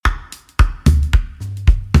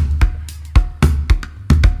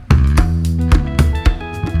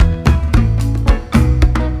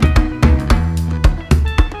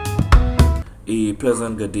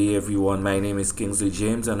pleasant good day, everyone. My name is Kingsley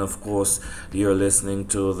James, and of course, you're listening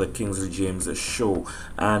to the Kingsley James Show.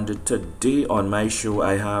 And today on my show,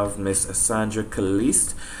 I have Miss Sandra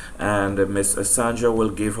Calliste, and Miss Sandra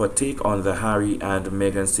will give her take on the Harry and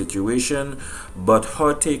Meghan situation, but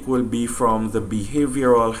her take will be from the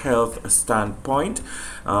behavioral health standpoint.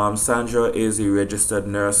 Sandra is a registered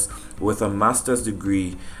nurse with a master's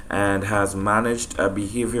degree and has managed a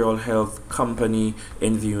behavioral health company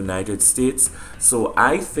in the United States. So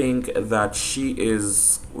I think that she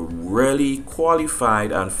is really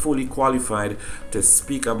qualified and fully qualified to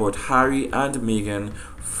speak about Harry and Meghan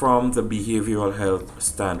from the behavioral health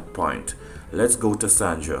standpoint. Let's go to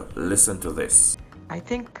Sandra. Listen to this. I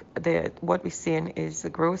think that what we're seeing is a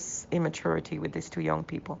gross immaturity with these two young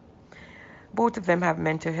people. Both of them have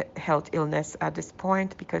mental health illness at this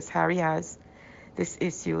point because Harry has this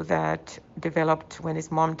issue that developed when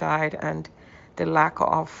his mom died and the lack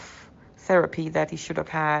of therapy that he should have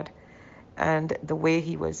had and the way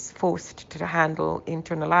he was forced to handle,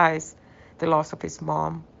 internalize the loss of his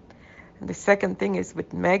mom. And the second thing is with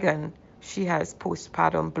Meghan, she has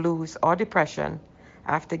postpartum blues or depression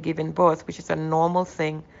after giving birth, which is a normal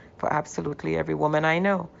thing for absolutely every woman I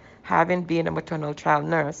know, having been a maternal child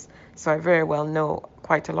nurse. So I very well know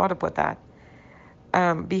quite a lot about that.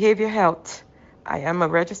 Behavior health. I am a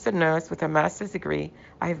registered nurse with a master's degree.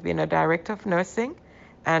 I have been a director of nursing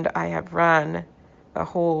and I have ran a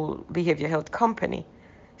whole behavior health company.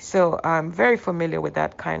 So I'm very familiar with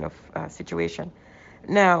that kind of situation.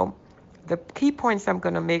 Now, the key points I'm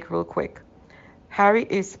going to make real quick. Harry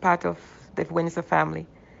is part of the Windsor family.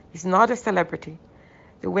 He's not a celebrity.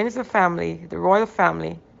 The Windsor family, the royal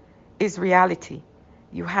family, is reality.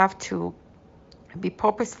 You have to be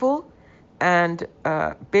purposeful and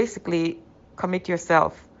basically commit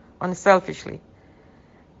yourself unselfishly.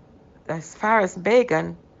 As far as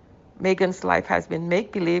Meghan's life has been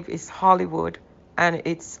make-believe, is Hollywood, and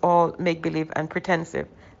it's all make-believe and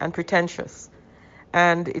pretentious.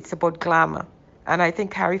 And it's about glamour. And I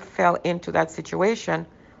think Harry fell into that situation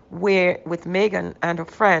where with Meghan and her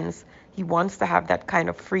friends, he wants to have that kind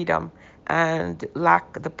of freedom and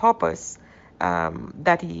lack the purpose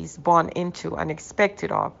that he's born into and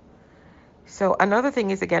expected of. So another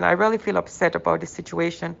thing is, again, I really feel upset about the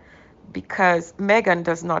situation because Meghan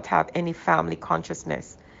does not have any family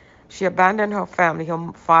consciousness. She abandoned her family,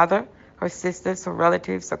 her father, her sisters, her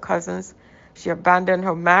relatives, her cousins. She abandoned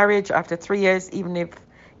her marriage after 3 years,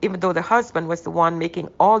 even though the husband was the one making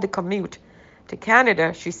all the commute to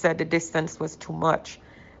Canada. She said the distance was too much.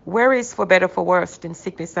 Where is for better, for worse, in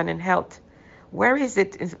sickness and in health? Where is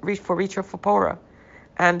it for richer, for poorer,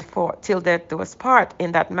 and for till death do us part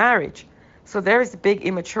in that marriage? So there is a big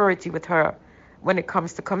immaturity with her when it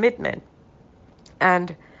comes to commitment.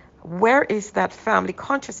 And where is that family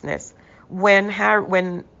consciousness when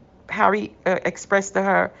Harry expressed to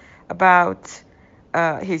her about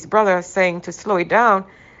his brother saying to slow it down?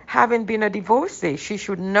 Having been a divorcee, she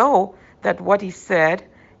should know that what he said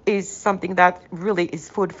is something that really is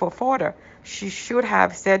food for thought. She should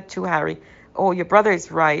have said to Harry, oh, your brother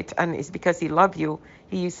is right, and it's because he loves you,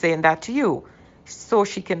 he is saying that to you, so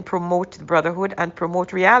she can promote the brotherhood and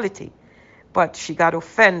promote reality. But she got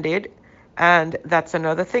offended, and that's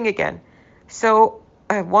another thing again. So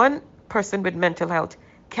one person with mental health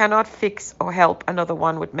cannot fix or help another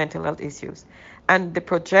one with mental health issues. And they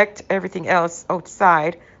project everything else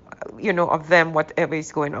outside, of them, whatever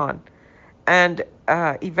is going on. And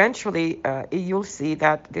eventually, you'll see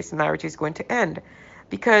that this marriage is going to end.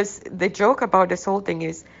 Because the joke about this whole thing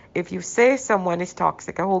is, if you say someone is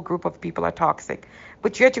toxic, a whole group of people are toxic,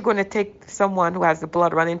 but yet you're going to take someone who has the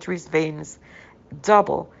blood running through his veins,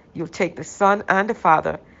 double. You'll take the son and the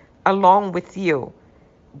father along with you,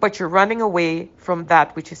 but you're running away from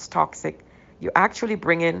that which is toxic. You actually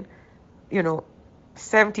bring in,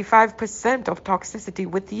 75% of toxicity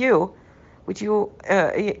with you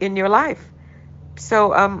in your life.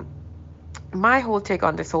 So my whole take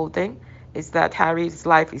on this whole thing is that Harry's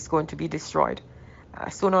life is going to be destroyed.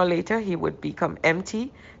 Sooner or later, he would become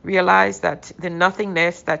empty, realize that the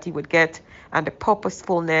nothingness that he would get and the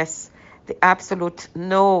purposefulness, the absolute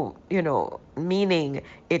no, meaning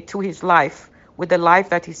to his life, with the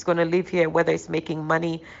life that he's going to live here, whether it's making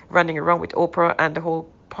money, running around with Oprah and the whole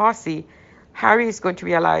posse, Harry is going to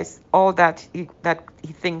realize all that he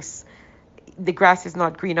thinks the grass is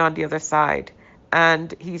not green on the other side,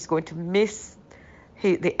 and he's going to miss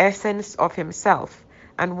the essence of himself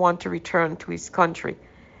and want to return to his country.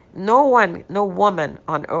 No woman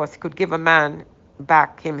on earth could give a man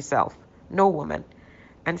back himself. No woman.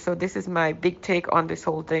 And so this is my big take on this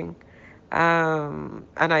whole thing. And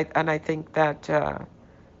I think that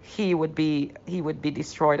he would be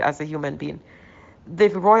destroyed as a human being. The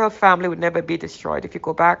royal family would never be destroyed. If you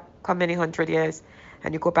go back how many hundred years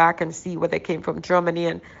and you go back and see where they came from, Germany,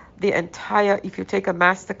 and the entire, if you take a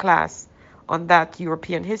master class on that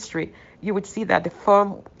European history, you would see that the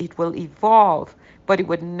firm, it will evolve, but it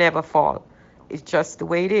would never fall. It's just the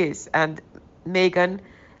way it is. And Meghan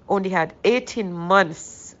only had 18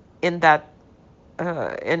 months in that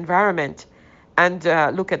environment, and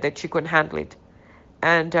look at that, she couldn't handle it.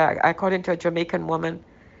 And according to a Jamaican woman,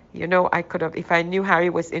 I could have, if I knew Harry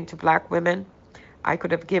was into black women, I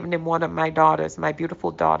could have given him one of my daughters, my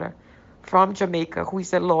beautiful daughter from Jamaica, who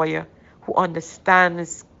is a lawyer, who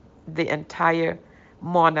understands the entire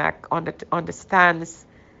monarch, understands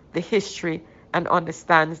the history, and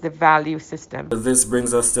understands the value system. This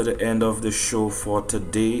brings us to the end of the show for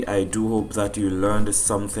today. I do hope that you learned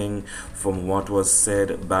something from what was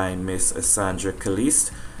said by Miss Sandra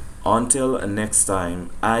Calliste. Until next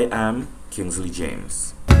time, I am Kingsley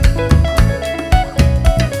James.